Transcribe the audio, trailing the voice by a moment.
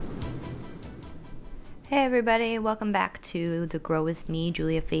Hey everybody, welcome back to the Grow With Me,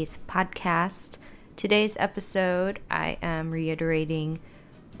 Julia Faith podcast. Today's episode, I am reiterating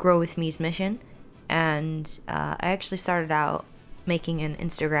Grow With Me's mission, and I actually started out making an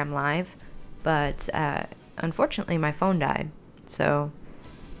Instagram live, but unfortunately my phone died, so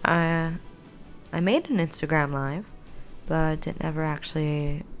I made an Instagram live, but it never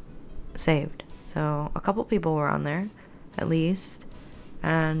actually saved. So a couple people were on there, at least,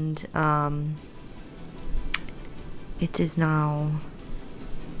 and it is now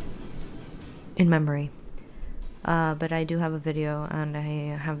in memory. But I do have a video and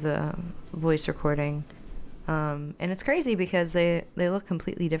I have the voice recording. And it's crazy because they look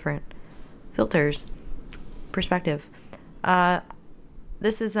completely different. Filters, perspective.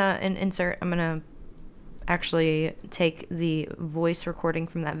 This is an insert. I'm going to actually take the voice recording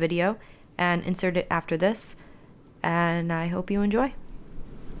from that video and insert it after this. And I hope you enjoy.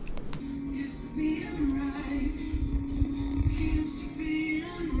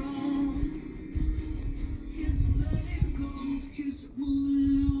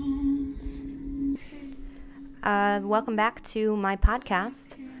 Welcome back to my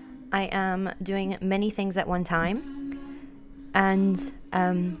podcast. I am doing many things at one time, and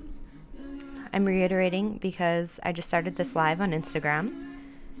I'm reiterating because I just started this live on Instagram,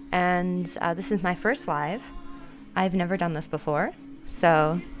 and this is my first live. I've never done this before,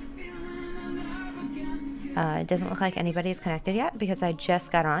 so it doesn't look like anybody's connected yet because I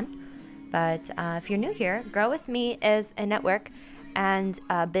just got on. But if you're new here, Grow With Me is a network and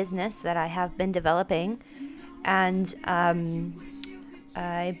a business that I have been developing. And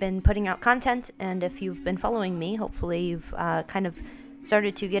I've been putting out content, and if you've been following me, hopefully you've kind of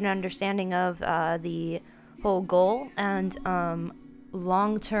started to get an understanding of the whole goal and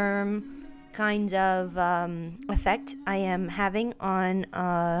long-term kind of effect I am having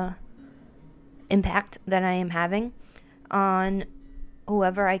on impact that I am having on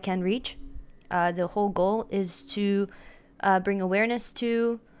whoever I can reach. The whole goal is to bring awareness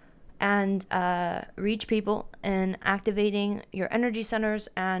to and reach people in activating your energy centers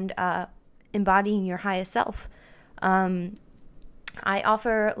and embodying your highest self. I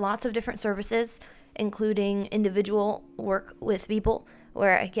offer lots of different services, including individual work with people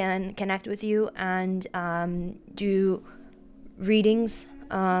where I can connect with you and do readings.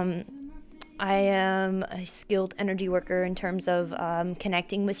 I am a skilled energy worker in terms of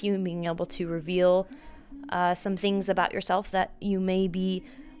connecting with you and being able to reveal some things about yourself that you may be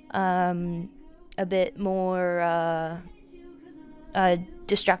a bit more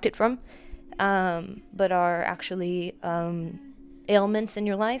distracted from, but are actually ailments in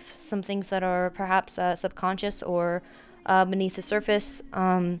your life, some things that are perhaps subconscious or beneath the surface.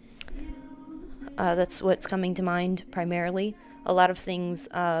 That's what's coming to mind primarily. A lot of things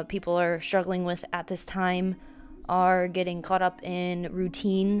people are struggling with at this time are getting caught up in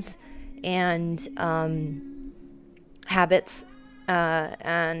routines and habits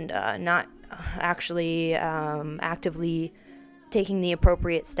and not actually actively taking the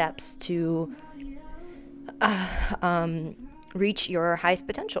appropriate steps to reach your highest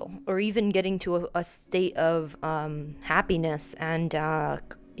potential, or even getting to a state of happiness and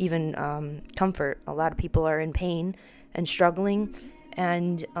even comfort. A lot of people are in pain and struggling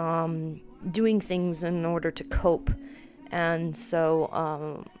and doing things in order to cope. And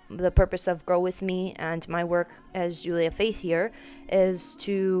so the purpose of Grow With Me and my work as Julia Faith here is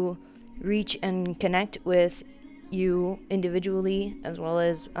to reach and connect with you individually, as well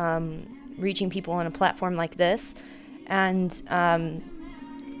as reaching people on a platform like this, and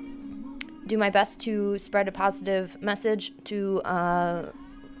do my best to spread a positive message to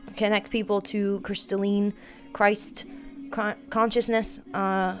connect people to crystalline Christ consciousness,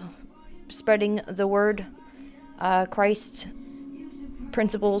 spreading the word, Christ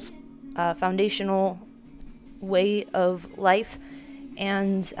principles, foundational way of life.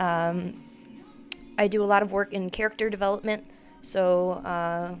 And I do a lot of work in character development. So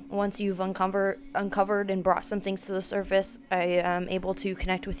once you've uncovered and brought some things to the surface, I am able to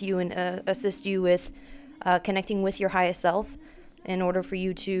connect with you and assist you with connecting with your highest self in order for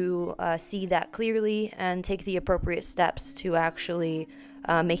you to see that clearly and take the appropriate steps to actually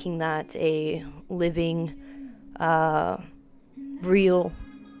making that a living, real,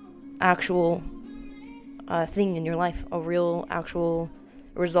 actual thing in your life, a real, actual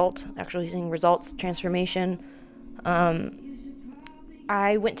result, actually seeing results, transformation.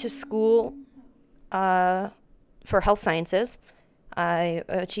 I went to school for health sciences. I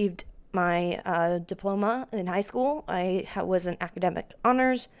achieved my diploma in high school. I was in academic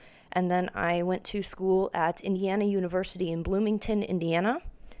honors, and then I went to school at Indiana University in Bloomington, Indiana.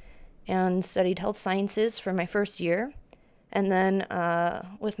 and studied health sciences for my first year. And then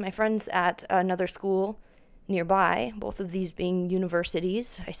with my friends at another school nearby, both of these being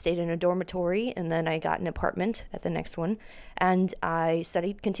universities, I stayed in a dormitory, and then I got an apartment at the next one. And I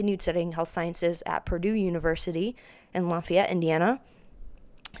continued studying health sciences at Purdue University in Lafayette, Indiana.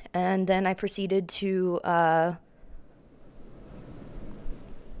 And then I proceeded to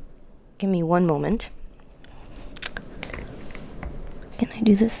give me one moment. Can I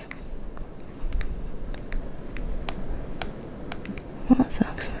do this? Oh, that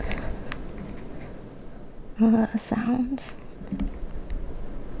sucks. Sounds.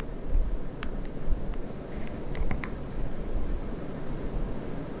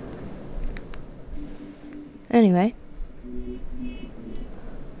 Anyway,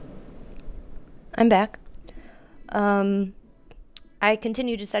 I'm back. I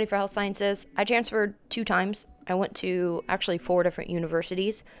continued to study for health sciences. I transferred 2 times. I went to actually 4 different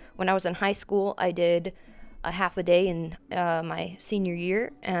universities. When I was in high school, I did a half a day in my senior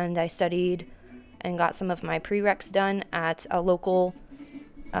year, and I studied and got some of my prereqs done at a local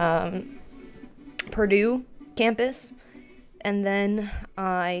Purdue campus. And then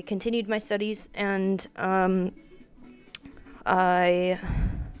I continued my studies, and I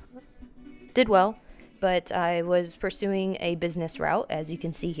did well, but I was pursuing a business route, as you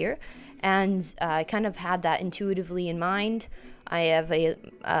can see here, and I kind of had that intuitively in mind. I have a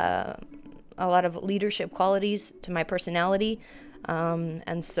lot of leadership qualities to my personality, and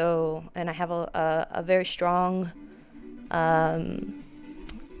I have a very strong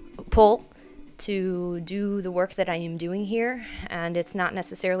pull to do the work that I am doing here, and it's not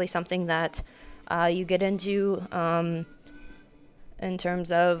necessarily something that you get into in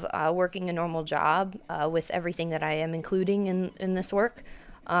terms of working a normal job with everything that I am including in this work.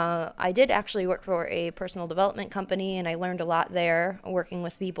 I did actually work for a personal development company, and I learned a lot there, working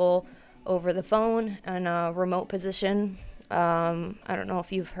with people over the phone in a remote position. I don't know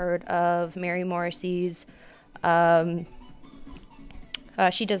if you've heard of Mary Morrissey's.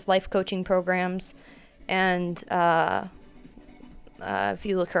 She does life coaching programs, and if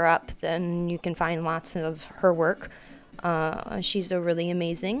you look her up, then you can find lots of her work. She's really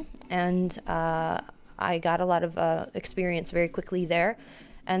amazing, and I got a lot of experience very quickly there.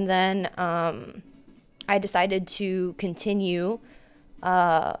 And then I decided to continue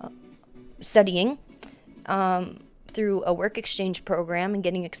studying through a work exchange program and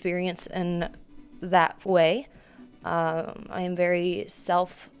getting experience in that way. I am very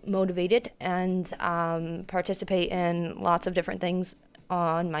self-motivated and participate in lots of different things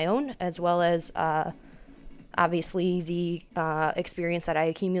on my own, as well as obviously the experience that I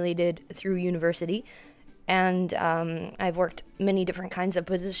accumulated through university. And I've worked many different kinds of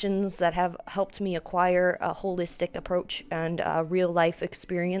positions that have helped me acquire a holistic approach and a real life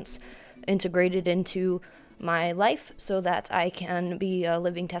experience integrated into my life, so that I can be a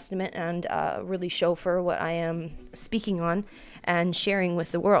living testament and really show for what I am speaking on and sharing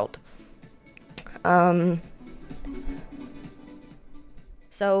with the world.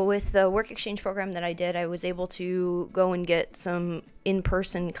 So with the work exchange program that I did, I was able to go and get some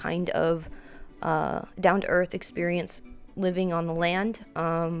in-person kind of down-to-earth experience living on the land.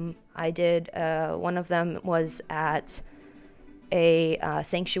 I did, one of them was at a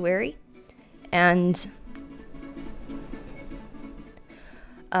sanctuary, and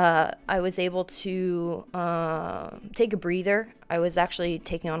I was able to take a breather. I was actually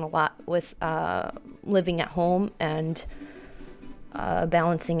taking on a lot with living at home and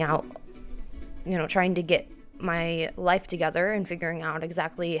balancing out, trying to get my life together and figuring out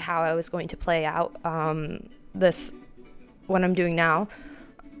exactly how I was going to play out what I'm doing now.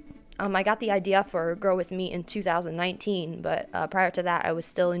 I got the idea for Grow With Me in 2019, but prior to that, I was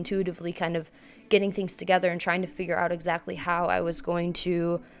still intuitively kind of getting things together and trying to figure out exactly how I was going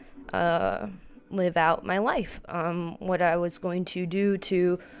to live out my life, what I was going to do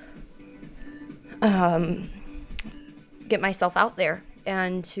to get myself out there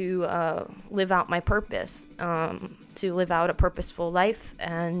and to live out my purpose, to live out a purposeful life,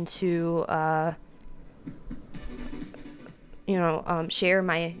 and to share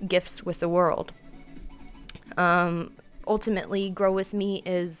my gifts with the world. Ultimately, Grow With Me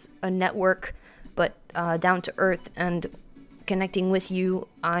is a network, but down to earth and connecting with you.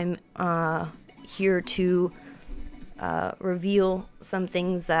 I'm here to reveal some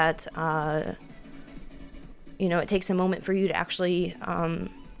things that it takes a moment for you to actually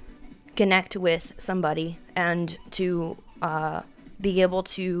connect with somebody and to be able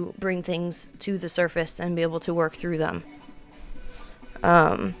to bring things to the surface and be able to work through them.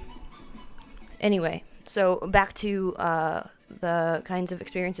 Anyway, so back to the kinds of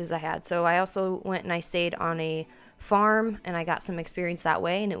experiences I had. So I also went and I stayed on a farm, and I got some experience that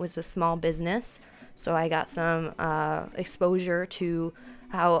way, and it was a small business. So I got some exposure to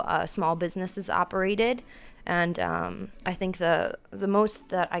how small businesses operated. And I think the most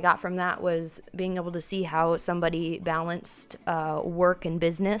that I got from that was being able to see how somebody balanced work and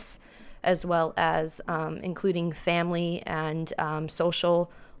business, as well as including family and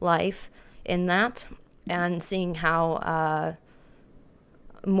social life in that, and seeing how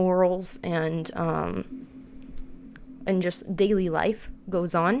morals and just daily life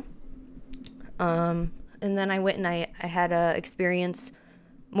goes on. And then I went and I had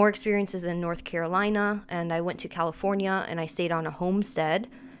more experiences in North Carolina, and I went to California and I stayed on a homestead,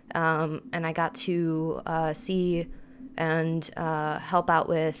 and I got to see and help out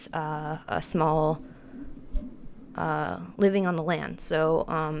with a small living on the land. So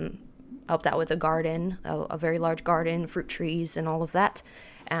helped out with a garden, a very large garden, fruit trees, and all of that.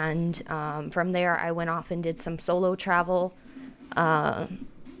 And from there, I went off and did some solo travel.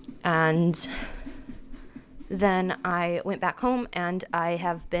 And then I went back home, and I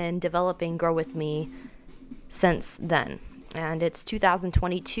have been developing Grow With Me since then. And it's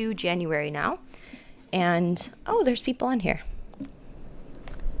 2022, January now. And, oh, there's people on here.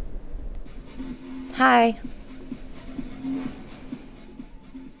 Hi.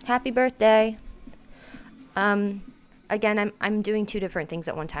 Happy birthday. Again, I'm doing two different things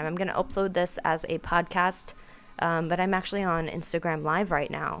at one time. I'm going to upload this as a podcast, but I'm actually on Instagram Live right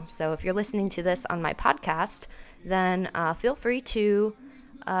now. So if you're listening to this on my podcast, then feel free to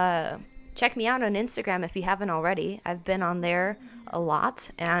check me out on Instagram if you haven't already. I've been on there a lot,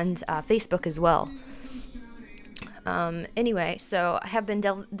 and Facebook as well. Anyway, so I have been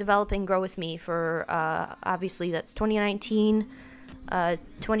developing Grow With Me for, obviously that's 2019,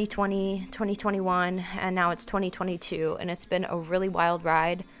 2020, 2021, and now it's 2022, and it's been a really wild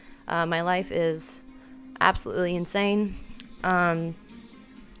ride. My life is absolutely insane. I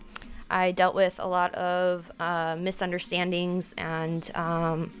dealt with a lot of misunderstandings and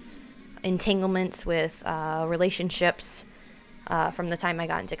entanglements with relationships from the time I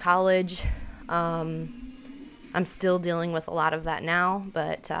got into college. I'm still dealing with a lot of that now,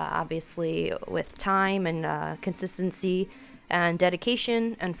 but obviously with time and consistency and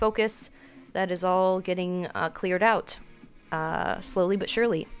dedication and focus, that is all getting cleared out slowly but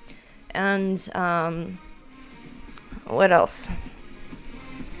surely. And what else?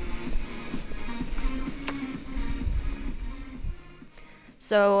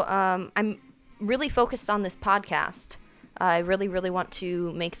 So I'm really focused on this podcast. I really, really want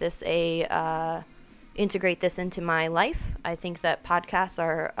to make this integrate this into my life. I think that podcasts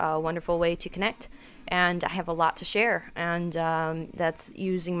are a wonderful way to connect, and I have a lot to share, and that's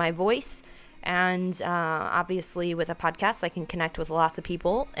using my voice. And obviously with a podcast, I can connect with lots of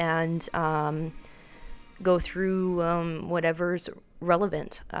people and go through whatever's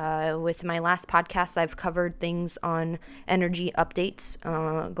relevant. With my last podcast, I've covered things on energy updates,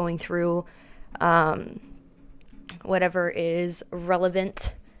 going through whatever is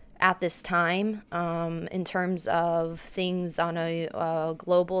relevant at this time, in terms of things on a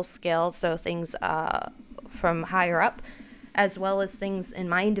global scale, so things from higher up, as well as things in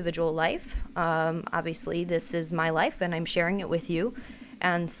my individual life. Obviously, this is my life, and I'm sharing it with you.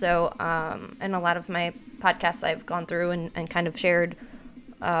 And so, in a lot of my podcasts, I've gone through and kind of shared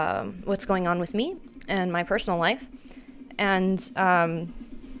what's going on with me and my personal life. And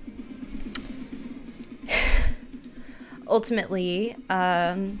ultimately,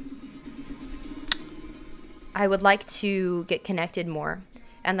 I would like to get connected more.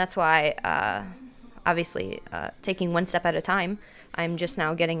 And that's why, obviously, taking one step at a time, I'm just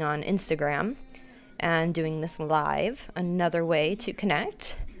now getting on Instagram and doing this live, another way to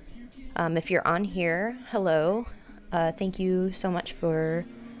connect. If you're on here, hello. Thank you so much for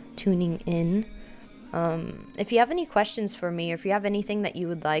tuning in. If you have any questions for me, or if you have anything that you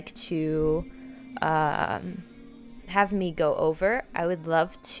would like to have me go over, I would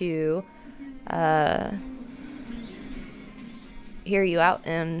love to hear you out.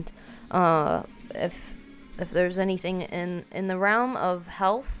 And if there's anything in the realm of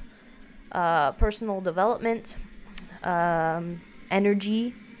health, personal development,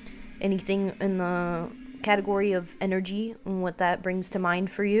 energy, anything in the category of energy and what that brings to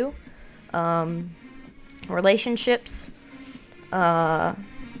mind for you, relationships, I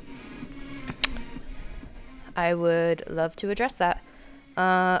would love to address that.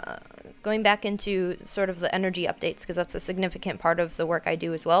 Going back into sort of the energy updates, because that's a significant part of the work I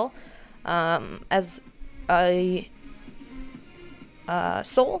do as well. As a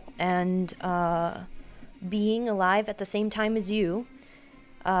soul and being alive at the same time as you,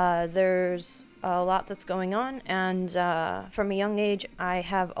 there's a lot that's going on, and from a young age, I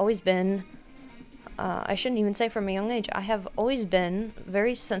have always been, I shouldn't even say from a young age, I have always been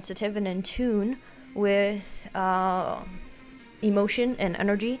very sensitive and in tune with emotion and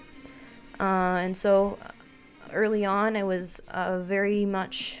energy, and so early on, I was very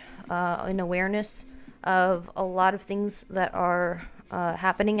much in awareness of a lot of things that are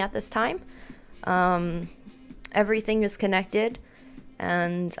happening at this time. Everything is connected,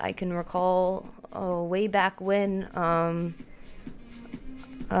 and I can recall way back when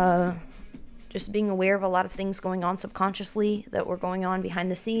just being aware of a lot of things going on subconsciously that were going on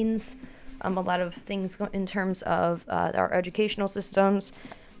behind the scenes, a lot of things in terms of our educational systems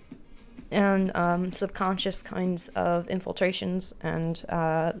and subconscious kinds of infiltrations, and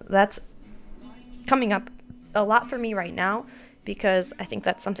that's coming up a lot for me right now because I think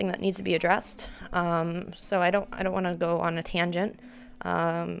that's something that needs to be addressed. So I don't want to go on a tangent.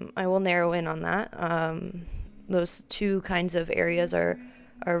 I will narrow in on that. Those two kinds of areas are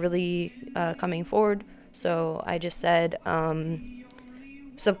really coming forward. So I just said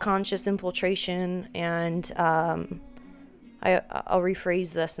subconscious infiltration, and I'll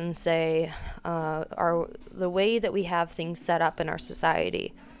rephrase this and say the way that we have things set up in our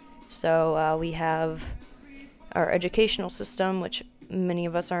society. So we have our educational system, which many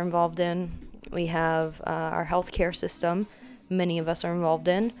of us are involved in. We have our healthcare system, many of us are involved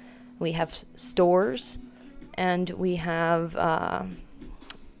in. We have stores, and we have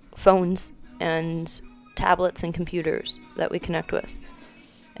phones and tablets and computers that we connect with.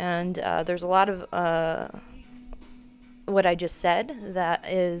 And there's a lot of what I just said that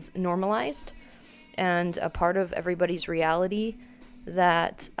is normalized and a part of everybody's reality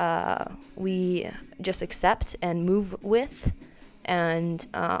that we just accept and move with, and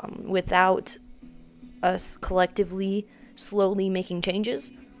without us collectively slowly making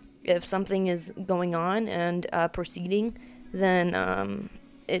changes. If something is going on and proceeding, then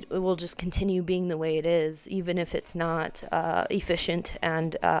it will just continue being the way it is, even if it's not efficient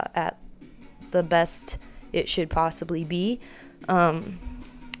and at the best it should possibly be.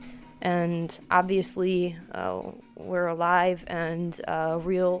 And obviously we're alive and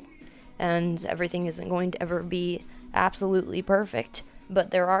real, and everything isn't going to ever be absolutely perfect, but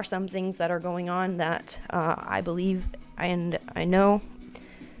there are some things that are going on that I believe and I know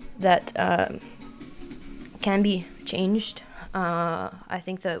that can be changed. I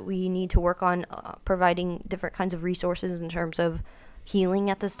think that we need to work on providing different kinds of resources in terms of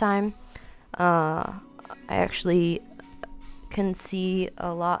healing at this time. I actually can see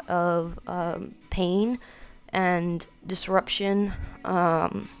a lot of pain and disruption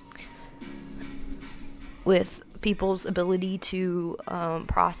with people's ability to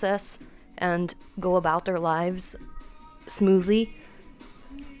process and go about their lives smoothly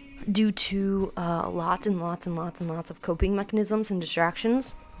due to lots and lots and lots and lots of coping mechanisms and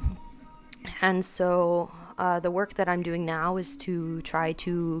distractions. And so the work that I'm doing now is to try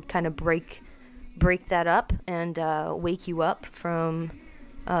to kind of break that up and wake you up from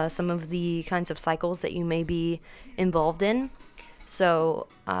some of the kinds of cycles that you may be involved in. So,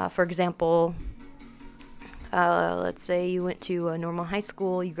 for example, let's say you went to a normal high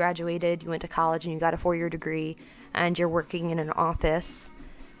school, you graduated, you went to college, and you got a 4-year degree, and you're working in an office,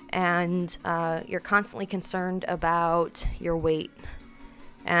 and you're constantly concerned about your weight.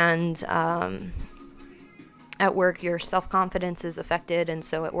 And at work, your self-confidence is affected, and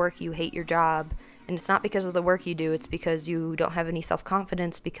so at work, you hate your job. And it's not because of the work you do, it's because you don't have any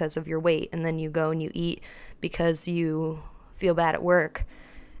self-confidence because of your weight, and then you go and you eat because you feel bad at work,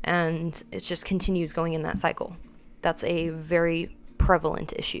 and it just continues going in that cycle. That's a very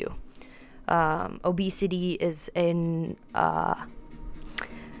prevalent issue. Obesity is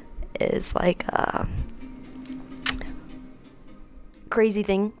like a crazy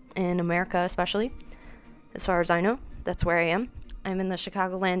thing in America, especially, as far as I know. That's where I am. I'm in the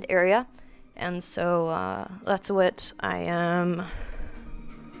Chicagoland area. And so that's what I am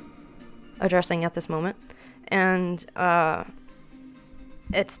addressing at this moment. And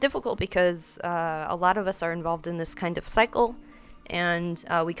it's difficult because a lot of us are involved in this kind of cycle, and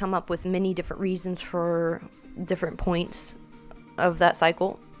we come up with many different reasons for different points of that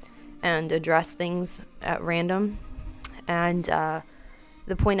cycle and address things at random. And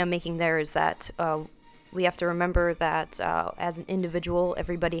the point I'm making there is that we have to remember that as an individual,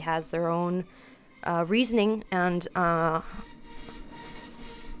 everybody has their own reasoning and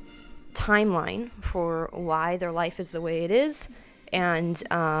timeline for why their life is the way it is. And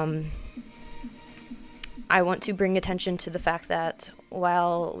I want to bring attention to the fact that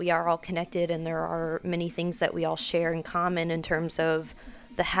while we are all connected and there are many things that we all share in common in terms of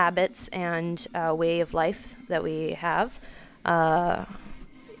the habits and way of life that we have,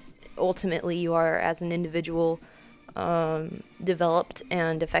 ultimately you are, as an individual, developed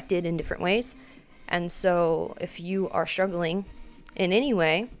and affected in different ways. And so if you are struggling in any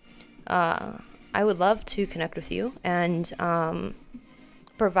way, I would love to connect with you and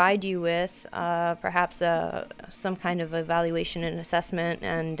provide you with perhaps some kind of evaluation and assessment,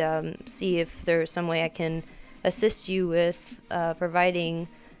 and see if there's some way I can assist you with providing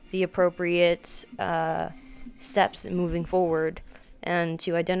the appropriate steps moving forward, and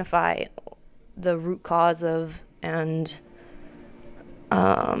to identify the root cause of and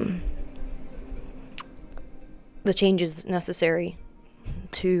the changes necessary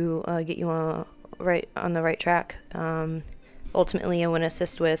to get you on the right track. Ultimately, I want to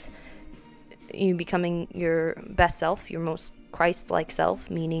assist with you becoming your best self, your most Christ-like self,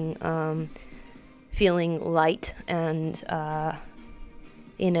 meaning feeling light and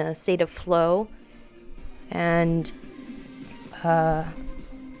in a state of flow, and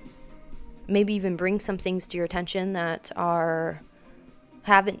maybe even bring some things to your attention that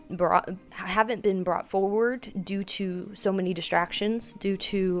haven't been brought forward due to so many distractions, due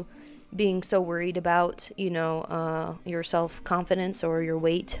to being so worried about, your self-confidence or your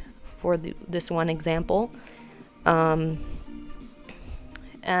weight, for this one example. And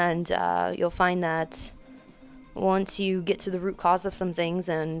you'll find that once you get to the root cause of some things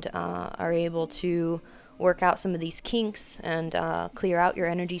and are able to work out some of these kinks and clear out your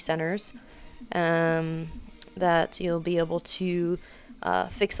energy centers, that you'll be able to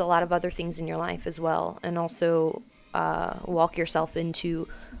fix a lot of other things in your life as well, and also walk yourself into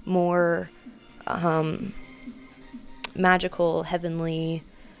more magical, heavenly,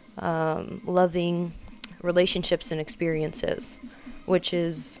 loving relationships and experiences, which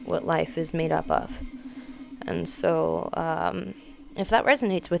is what life is made up of. And so if that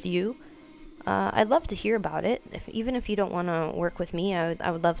resonates with you, I'd love to hear about it. Even if you don't want to work with me, I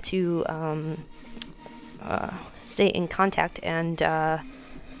would love to stay in contact and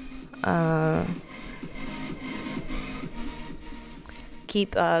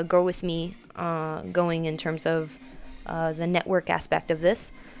keep Grow With Me going in terms of the network aspect of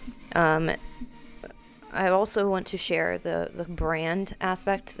this. I also want to share the brand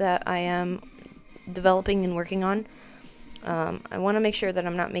aspect that I am developing and working on. I want to make sure that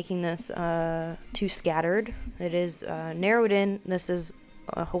I'm not making this too scattered. It is narrowed in. This is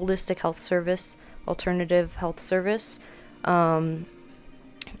a holistic health service, alternative health service.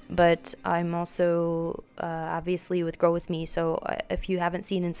 But I'm also obviously with Grow With Me. So if you haven't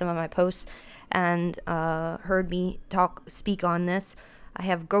seen in some of my posts and heard me speak on this, I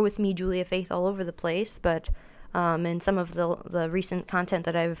have Grow With Me Julia Faith all over the place. But in some of the recent content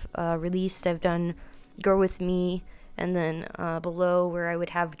that I've released, I've done Grow With Me, and then below where I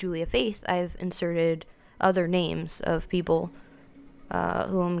would have Julia Faith, I've inserted other names of people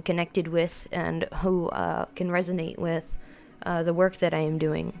who I'm connected with and who can resonate with the work that I am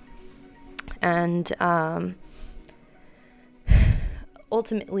doing. And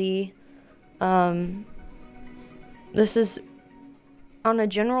ultimately, this is, on a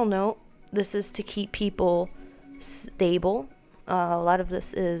general note, this is to keep people stable. A lot of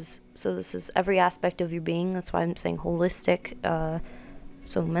this is every aspect of your being. That's why I'm saying holistic.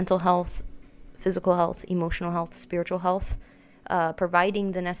 So mental health, physical health, emotional health, spiritual health,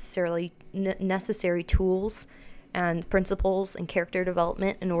 providing the necessary tools and principles and character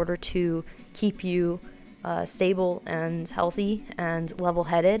development in order to keep you stable and healthy and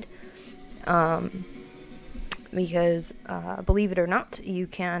level-headed. Because believe it or not, you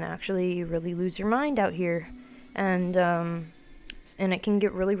can actually really lose your mind out here, and it can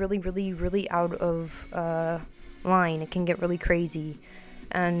get really, really, really, really out of line. It can get really crazy,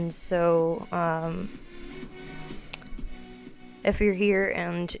 and so if you're here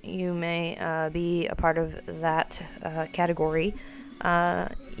and you may be a part of that category,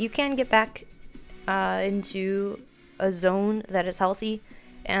 you can get back into a zone that is healthy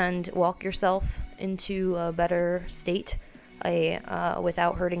and walk yourself into a better state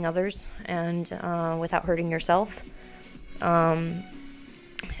without hurting others and without hurting yourself. And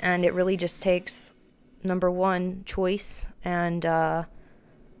it really just takes, number one, choice, and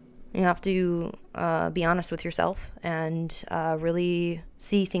you have to be honest with yourself and really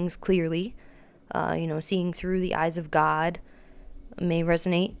see things clearly. Seeing through the eyes of God may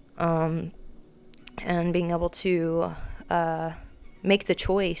resonate, and being able to make the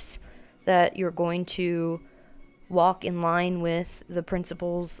choice that you're going to walk in line with the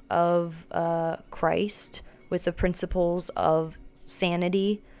principles of Christ, with the principles of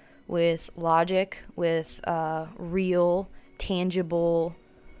sanity, with logic, with real, tangible,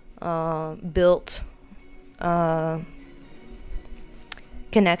 built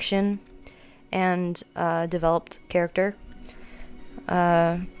connection, and developed character.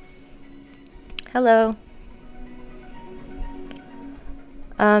 Hello.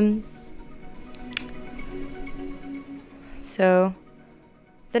 So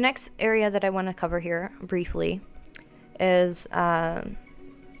the next area that I want to cover here briefly is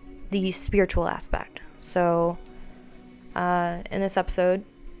the spiritual aspect. So in this episode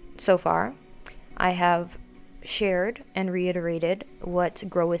so far, I have shared and reiterated what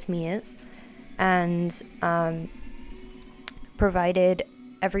Grow With Me is, and provided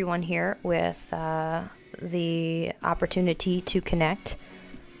everyone here with the opportunity to connect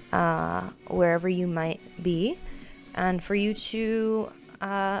wherever you might be, and for you to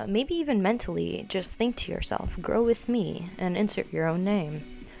maybe even mentally just think to yourself, grow with me, and insert your own name.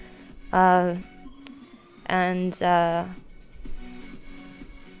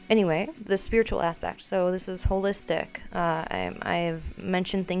 Anyway, the spiritual aspect. So this is holistic. I've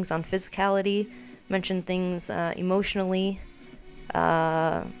mentioned things on physicality, mentioned things emotionally,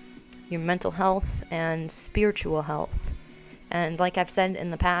 your mental health, and spiritual health. And like I've said in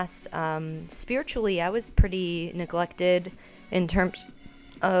the past, spiritually I was pretty neglected in terms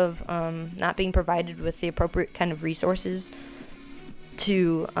of not being provided with the appropriate kind of resources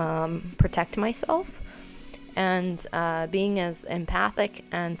to protect myself. And being as empathic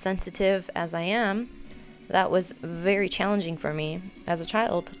and sensitive as I am, that was very challenging for me as a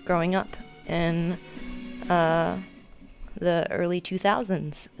child growing up in the early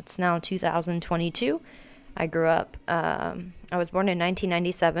 2000s. It's now 2022. I grew up, I was born in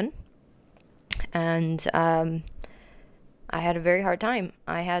 1997, and I had a very hard time.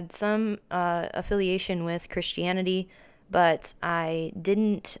 I had some affiliation with Christianity, but I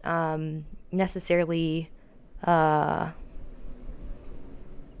didn't necessarily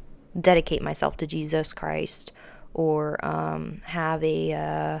dedicate myself to Jesus Christ, or have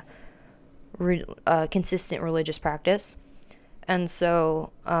a consistent religious practice. And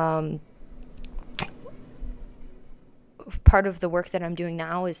so part of the work that I'm doing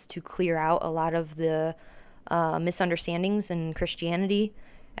now is to clear out a lot of the misunderstandings in Christianity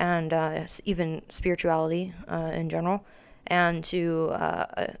and even spirituality in general, and to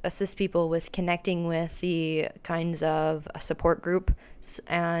assist people with connecting with the kinds of support groups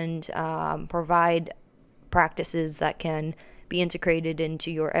and provide practices that can be integrated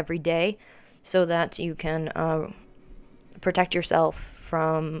into your everyday, so that you can protect yourself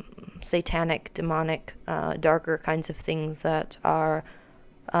from satanic, demonic, darker kinds of things that are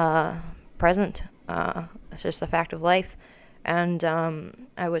present. It's just a fact of life. And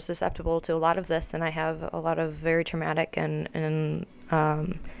I was susceptible to a lot of this, and I have a lot of very traumatic and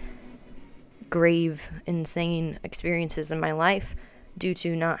grave, insane experiences in my life due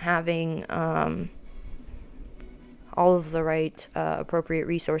to not having all of the right appropriate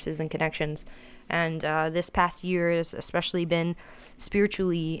resources and connections. And this past year has especially been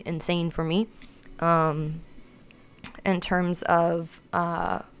spiritually insane for me, in terms of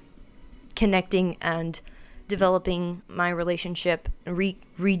connecting and developing my relationship,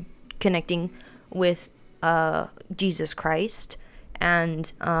 reconnecting with Jesus Christ,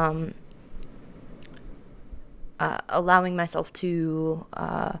 and allowing myself to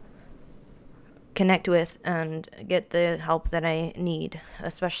connect with and get the help that I need,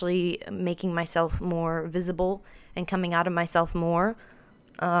 especially making myself more visible and coming out of myself more.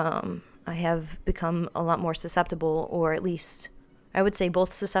 I have become a lot more susceptible, or at least I would say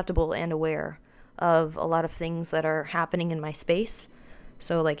both susceptible and aware of a lot of things that are happening in my space.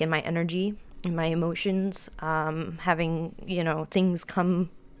 So like in my energy, in my emotions, having, things come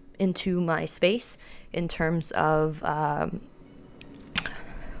into my space in terms of,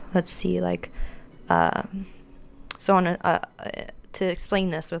 so on to explain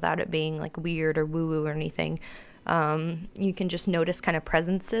this without it being like weird or woo-woo or anything, you can just notice kind of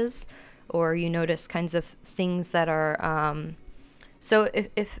presences, or you notice kinds of things that are, so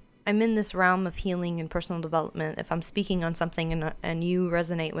if I'm in this realm of healing and personal development, if I'm speaking on something and you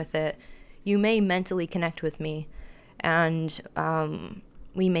resonate with it, you may mentally connect with me, and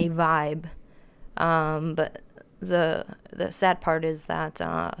we may vibe, but the sad part is that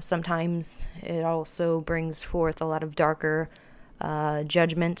sometimes it also brings forth a lot of darker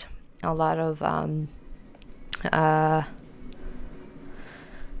judgment, a lot of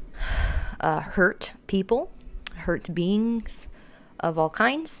hurt people, hurt beings of all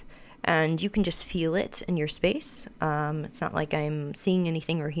kinds, and you can just feel it in your space. It's not like I'm seeing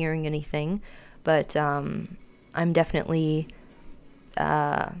anything or hearing anything, but I'm definitely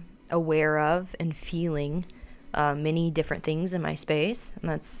aware of and feeling many different things in my space. And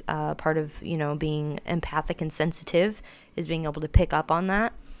that's part of, being empathic and sensitive, is being able to pick up on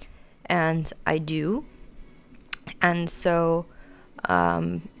that. And I do. And so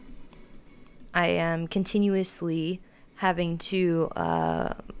I am continuously having to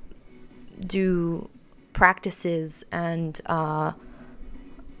do practices and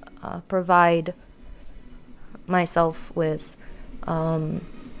provide myself with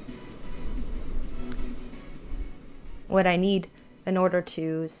what I need in order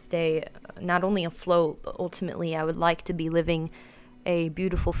to stay not only afloat, but ultimately I would like to be living a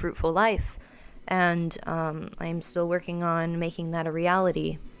beautiful, fruitful life. And I'm still working on making that a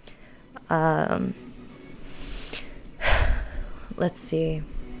reality. Let's see.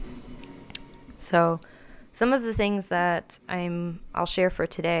 So some of the things that I'll share for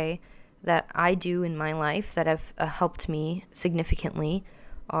today that I do in my life that have helped me significantly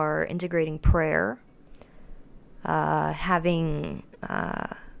are integrating prayer, having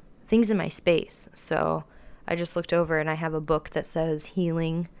things in my space. So I just looked over and I have a book that says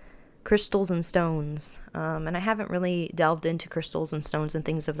Healing Crystals and Stones. And I haven't really delved into crystals and stones and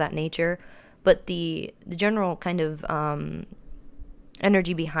things of that nature, but the general kind of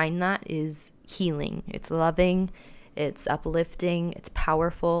energy behind that is healing. It's loving, it's uplifting, it's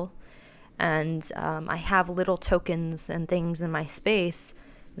powerful. And I have little tokens and things in my space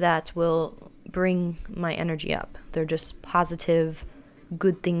that will bring my energy up. They're just positive,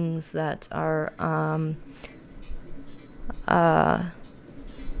 good things that are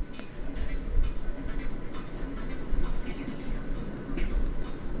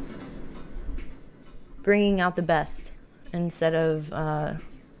bringing out the best instead of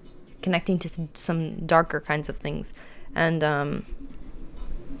connecting to some darker kinds of things. And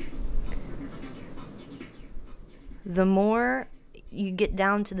the more you get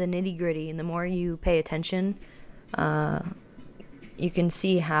down to the nitty-gritty and the more you pay attention, you can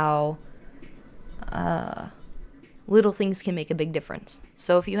see how little things can make a big difference.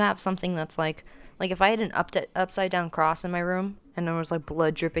 So if you have something that's like if I had an upside down cross in my room and there was like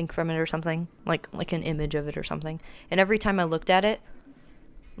blood dripping from it or something, like an image of it or something, and every time I looked at it,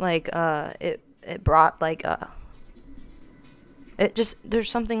 it brought there's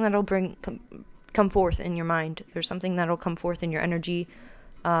something that'll come forth in your mind. There's something that'll come forth in your energy.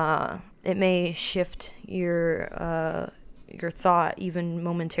 It may shift your thought even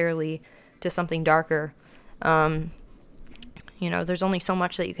momentarily to something darker. There's only so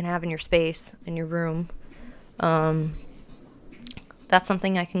much that you can have in your space, in your room. That's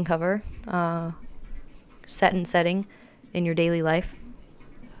something I can cover. Set and setting in your daily life.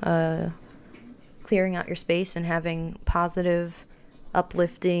 Clearing out your space and having positive,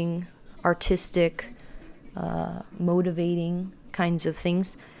 uplifting, artistic, motivating kinds of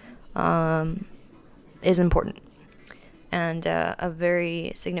things is important. And a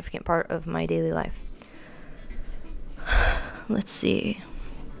very significant part of my daily life. Let's see.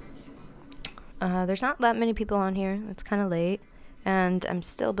 There's not that many people on here. It's kind of late. And I'm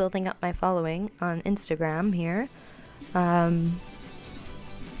still building up my following on Instagram here.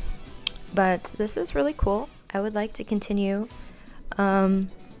 But this is really cool. I would like to continue. I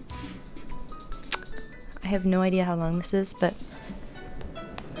have no idea how long this is, but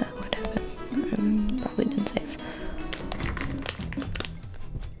what happened? Probably didn't save.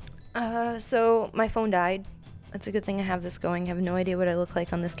 So my phone died. It's a good thing I have this going. I have no idea what I look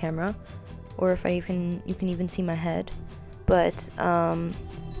like on this camera, or if you can even see my head. But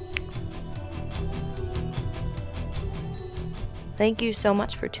thank you so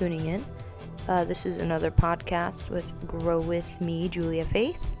much for tuning in. This is another podcast with Grow With Me, Julia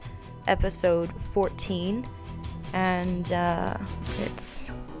Faith, episode 14, and it's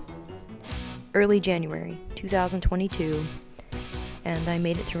early January 2022, and I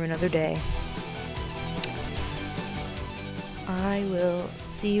made it through another day. I will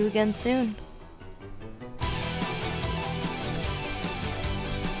see you again soon.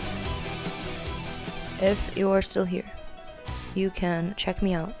 If you're still here, you can check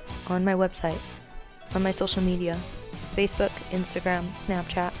me out on my website, on my social media. Facebook, Instagram,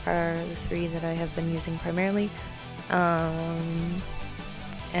 Snapchat are the three that I have been using primarily. And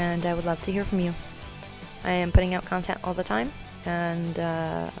I would love to hear from you. I am putting out content all the time, and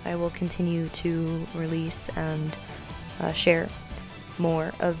I will continue to release and share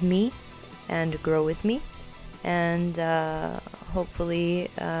more of me and grow with me, and hopefully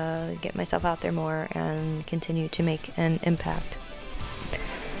get myself out there more and continue to make an impact.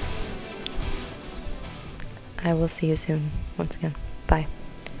 I will see you soon. Once again, bye.